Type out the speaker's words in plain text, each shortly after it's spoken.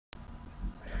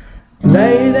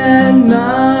Late at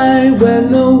night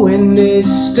when the wind is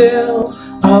still,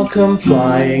 I'll come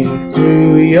flying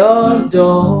through your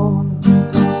door,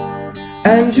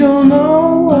 and you'll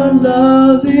know what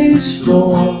love is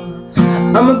for.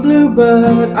 I'm a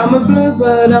bluebird, I'm a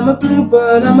bluebird, I'm a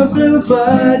bluebird, I'm a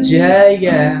bluebird, yeah,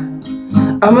 yeah.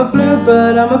 I'm a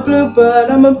bluebird, I'm a bluebird,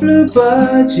 I'm a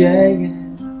bluebird, yeah, yeah.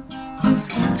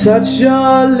 Touch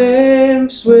your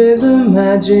lips with a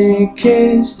magic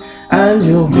kiss, and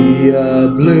you'll be a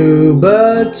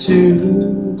bluebird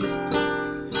too.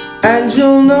 And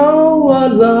you'll know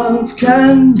what love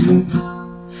can do.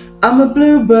 I'm a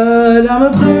bluebird, I'm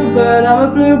a bluebird, I'm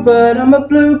a bluebird, I'm a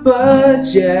bluebird,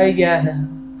 yeah, yeah.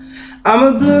 I'm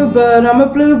a bluebird, I'm a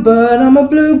bluebird, I'm a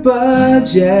bluebird,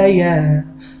 yeah, yeah.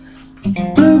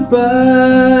 Bluebird,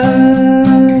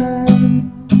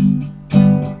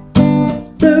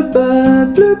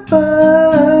 bluebird,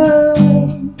 bluebird,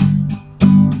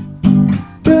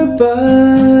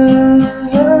 bluebird.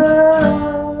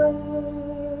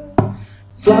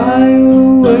 Fly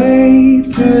away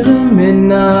through the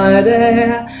midnight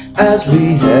air as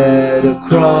we head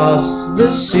across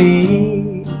the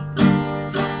sea,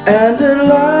 and at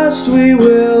last we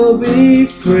will be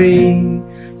free.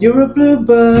 You're a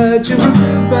bluebird, you're a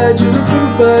bluebird, you're a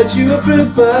bluebird, you're a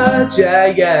bluebird, yeah,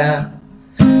 yeah.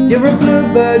 You're a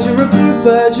bluebird, you're a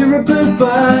bluebird, you're a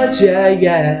bluebird, yeah,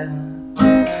 yeah.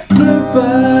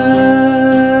 Bluebird,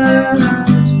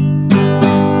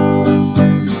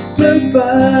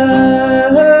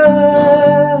 bluebird,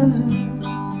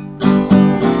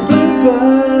 bluebird.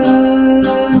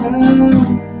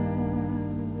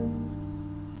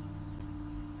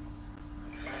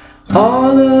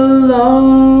 All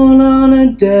alone on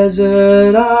a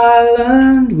desert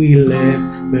island, we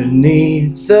live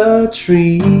beneath the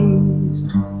trees,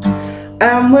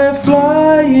 and we're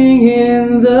flying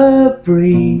in the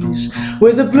breeze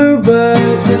with the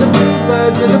bluebirds, with the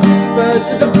bluebirds, with the bluebirds,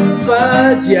 with the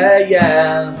bluebirds, yeah,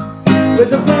 yeah. With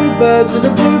the bluebirds, with the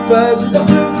bluebirds, with the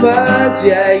bluebirds,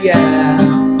 yeah, yeah.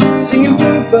 Singing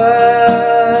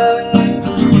bluebird,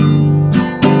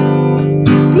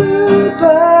 bluebird,